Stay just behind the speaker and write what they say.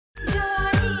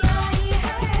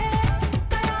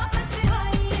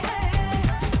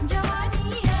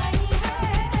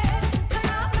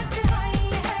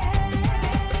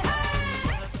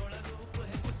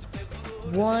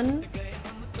1,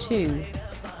 2,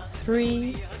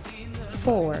 3,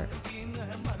 4,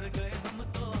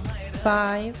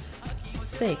 5,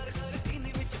 6,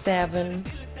 7,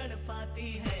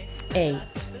 8.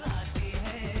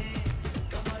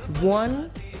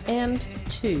 1 and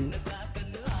 2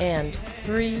 and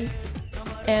 3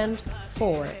 and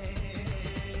 4,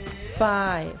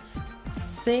 5,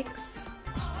 6,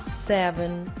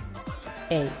 7,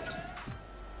 8.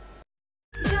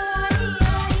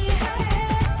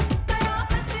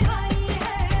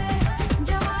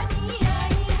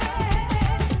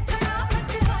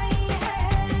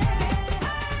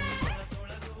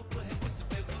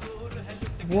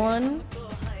 One,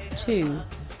 2,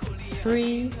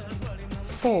 3,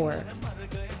 4,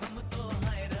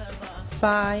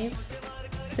 5,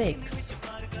 6,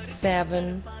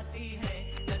 7,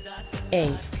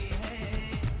 8.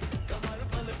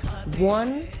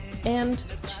 1 and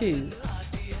 2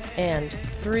 and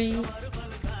 3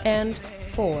 and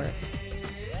 4,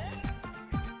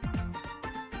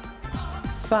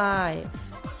 5,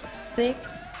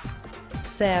 6,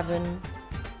 7,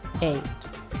 8.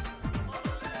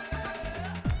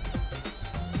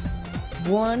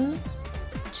 1,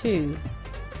 2,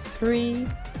 3,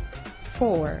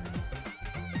 4.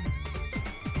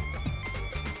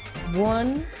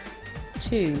 1,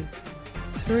 2,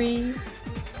 3,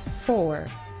 4.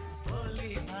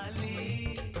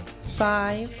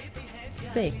 5,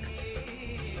 6,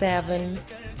 7,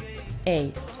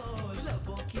 8.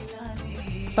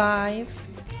 5,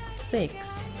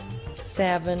 6,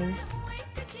 7,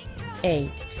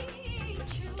 8.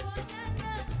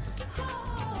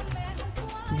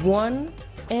 1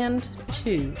 and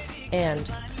 2 and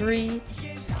 3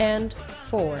 and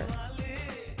 4.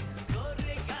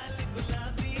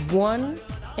 1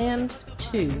 and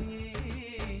 2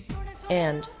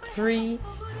 and 3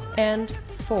 and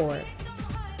 4.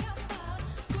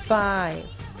 5,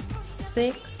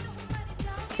 6,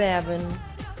 7,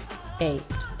 8.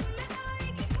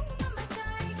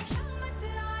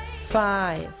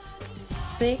 5,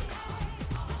 6,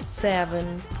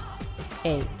 7,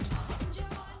 8.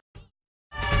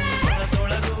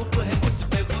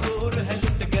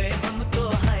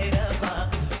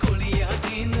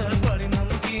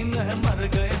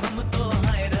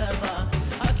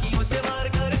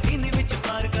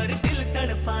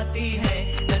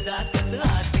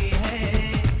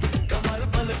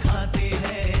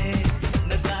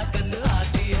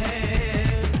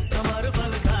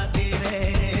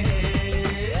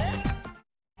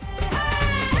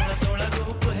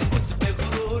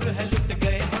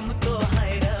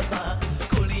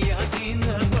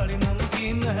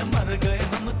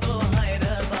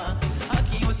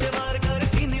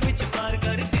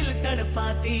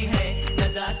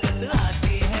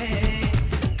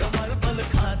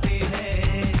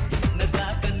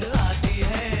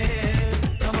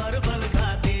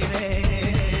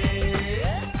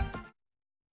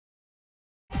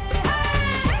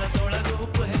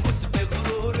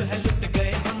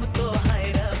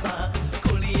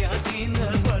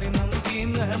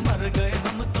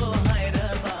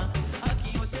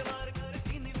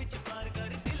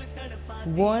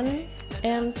 One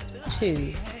and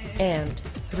 2 and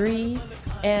 3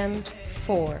 and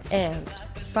 4 and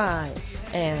 5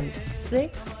 and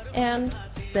 6 and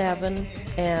 7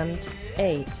 and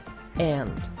 8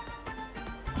 and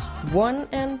 1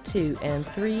 and 2 and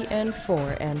 3 and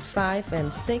 4 and 5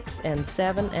 and 6 and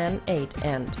 7 and 8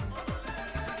 and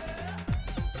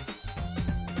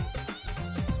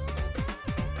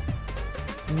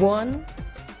 1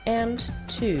 and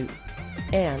 2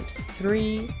 and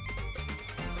 3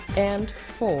 and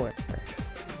 4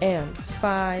 and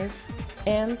 5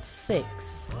 and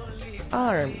 6.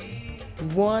 Arms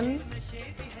 1,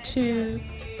 2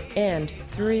 and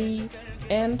 3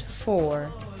 and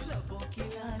 4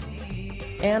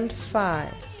 and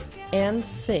 5 and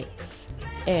 6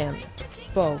 and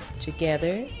both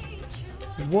together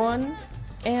 1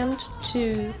 and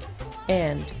 2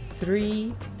 and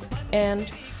 3 and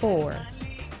 4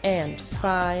 and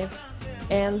 5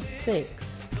 and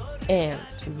 6 and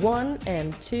 1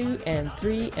 and 2 and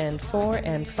 3 and 4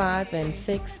 and 5 and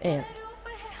 6 and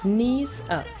knees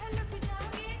up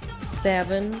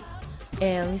 7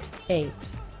 and 8.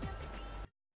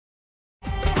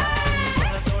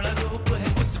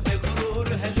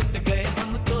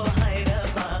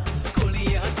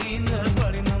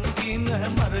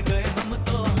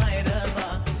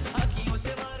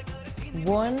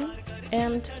 One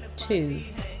and 2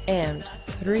 and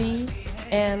 3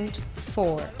 and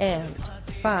 4 and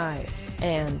 5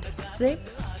 and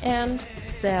 6 and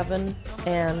 7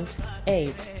 and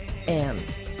 8 and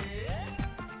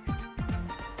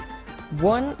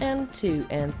 1 and 2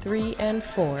 and 3 and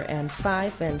 4 and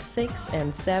 5 and 6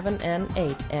 and 7 and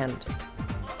 8 and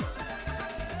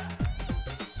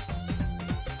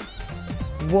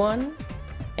 1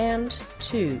 and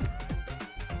 2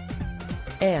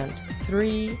 and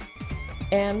 3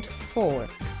 and 4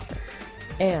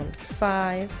 and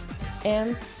 5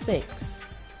 and 6.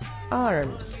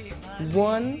 Arms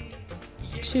 1,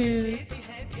 2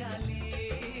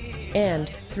 and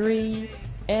 3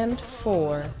 and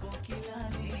 4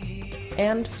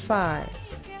 and 5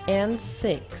 and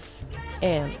 6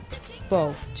 and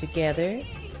both together.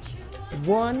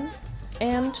 1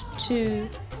 and 2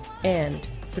 and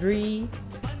 3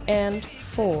 and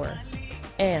 4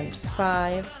 and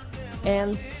 5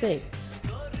 and 6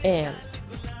 and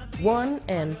 1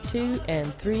 and 2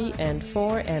 and 3 and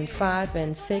 4 and 5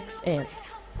 and 6 and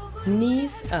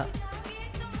knees up.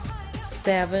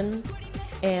 7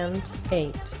 and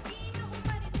 8.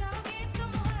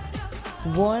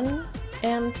 1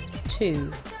 and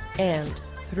 2 and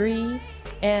 3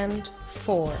 and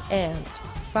 4 and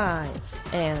 5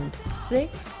 and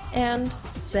 6 and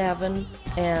 7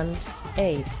 and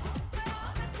 8.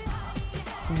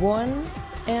 1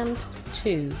 and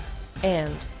 2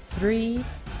 and 3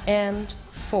 and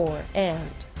 4 and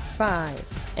 5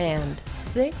 and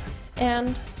 6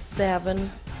 and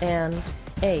 7 and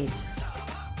 8.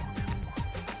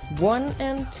 1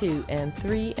 and 2 and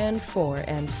 3 and 4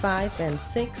 and 5 and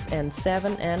 6 and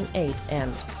 7 and 8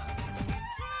 and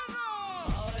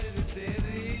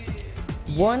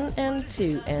 1 and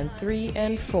 2 and 3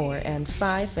 and 4 and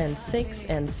 5 and 6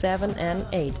 and 7 and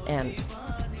 8 and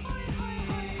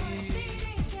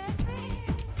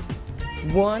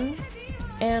 1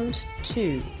 and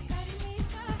 2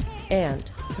 and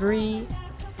 3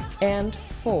 and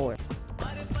 4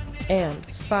 and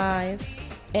 5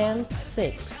 and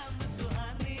 6.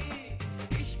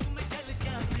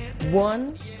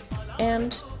 1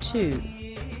 and 2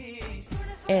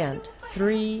 and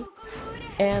 3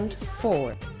 and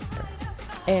 4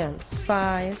 and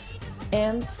 5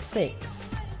 and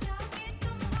 6.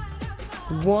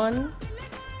 1,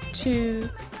 2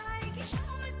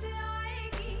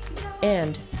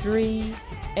 and 3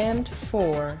 and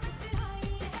 4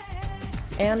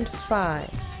 and 5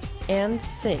 and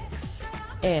 6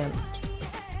 and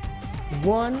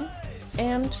 1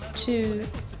 and 2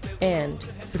 and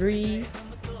 3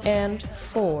 and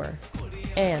 4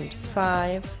 and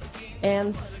 5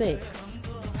 and 6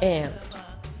 and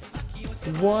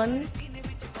 1,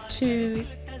 2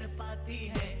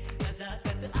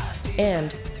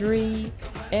 and 3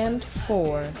 and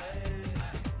 4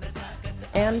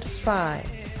 and 5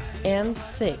 and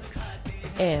 6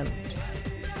 and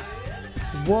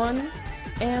 1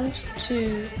 and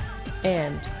 2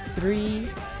 and 3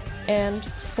 and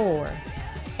 4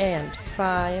 and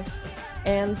 5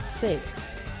 and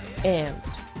 6 and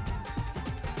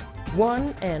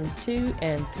 1 and 2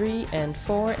 and 3 and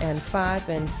 4 and 5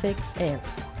 and 6 and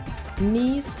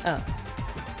knees up.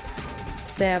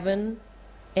 7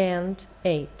 and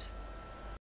 8.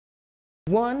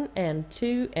 1 and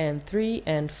 2 and 3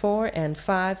 and 4 and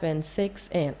 5 and 6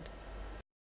 and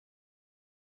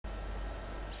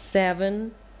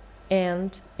 7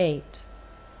 and 8.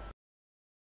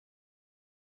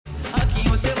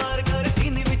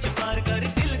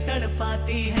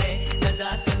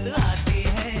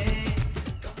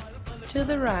 To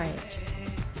the right.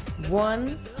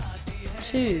 1,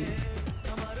 2,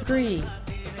 3,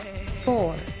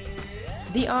 4.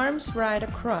 The arms right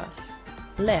across.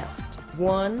 Left.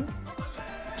 1,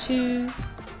 2,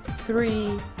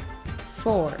 3,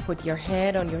 4. Put your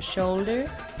head on your shoulder.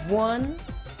 1,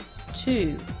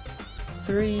 2,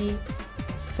 3,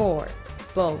 4.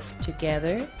 Both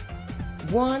together.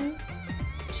 1,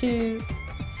 2,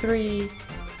 3,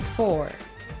 4.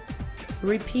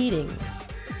 Repeating.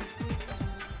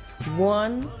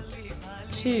 1,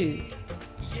 2,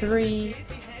 3,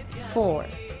 4.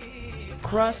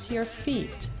 Cross your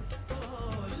feet.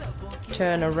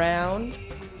 Turn around.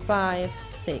 5,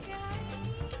 6.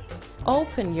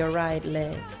 Open your right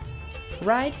leg.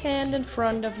 Right hand in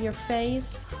front of your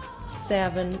face.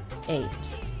 7, 8.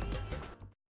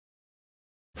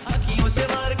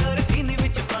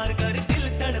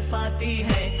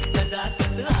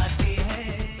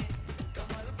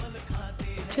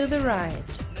 To the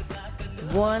right.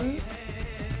 1,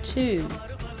 2,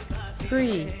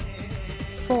 3,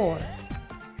 4.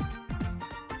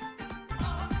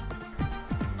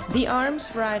 The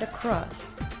arms right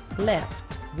across.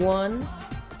 Left. 1,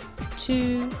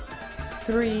 2,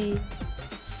 3,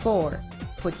 4.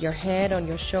 Put your head on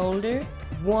your shoulder.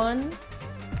 1,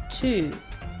 2,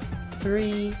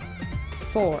 3,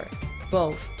 4.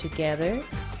 Both together.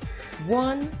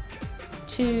 1,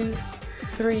 2,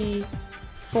 3,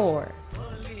 4.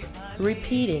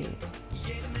 Repeating.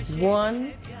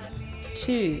 1,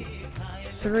 2,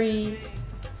 3,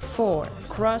 4.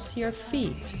 Cross your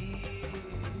feet.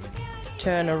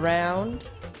 Turn around.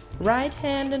 Right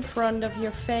hand in front of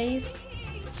your face.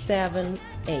 7,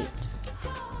 8.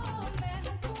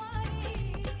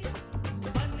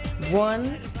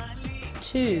 1,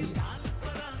 2,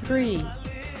 3,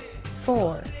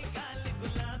 4.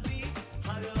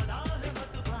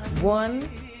 1,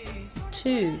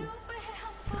 2,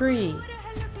 3,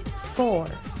 4.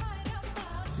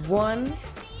 1,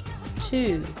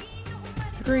 2,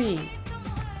 3,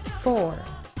 4.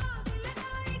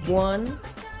 1,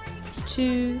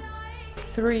 2,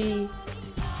 3,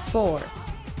 4.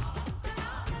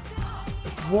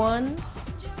 1,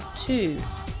 2,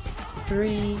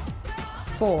 3,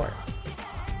 4.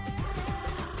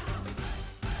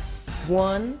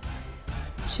 1,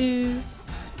 2,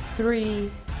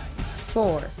 3,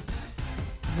 4.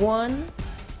 1,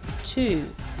 2,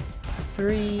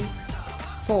 3,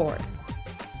 4.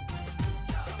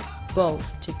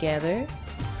 Both together.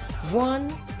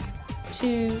 1,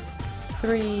 2,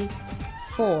 3,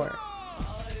 4.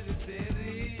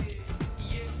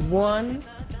 1,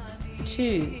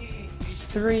 2,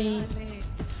 3,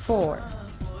 4.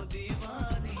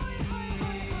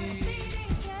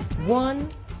 1,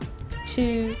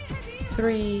 2,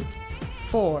 3,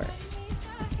 4.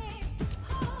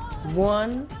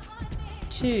 1,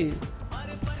 2,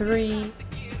 3,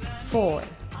 4.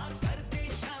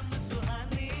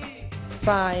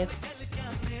 5,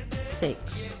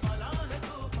 6.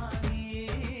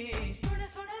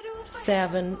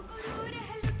 7,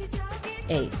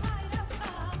 8.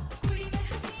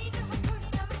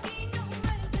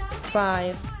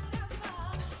 5,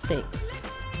 6.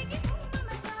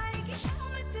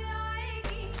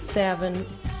 7,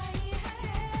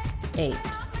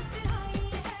 8.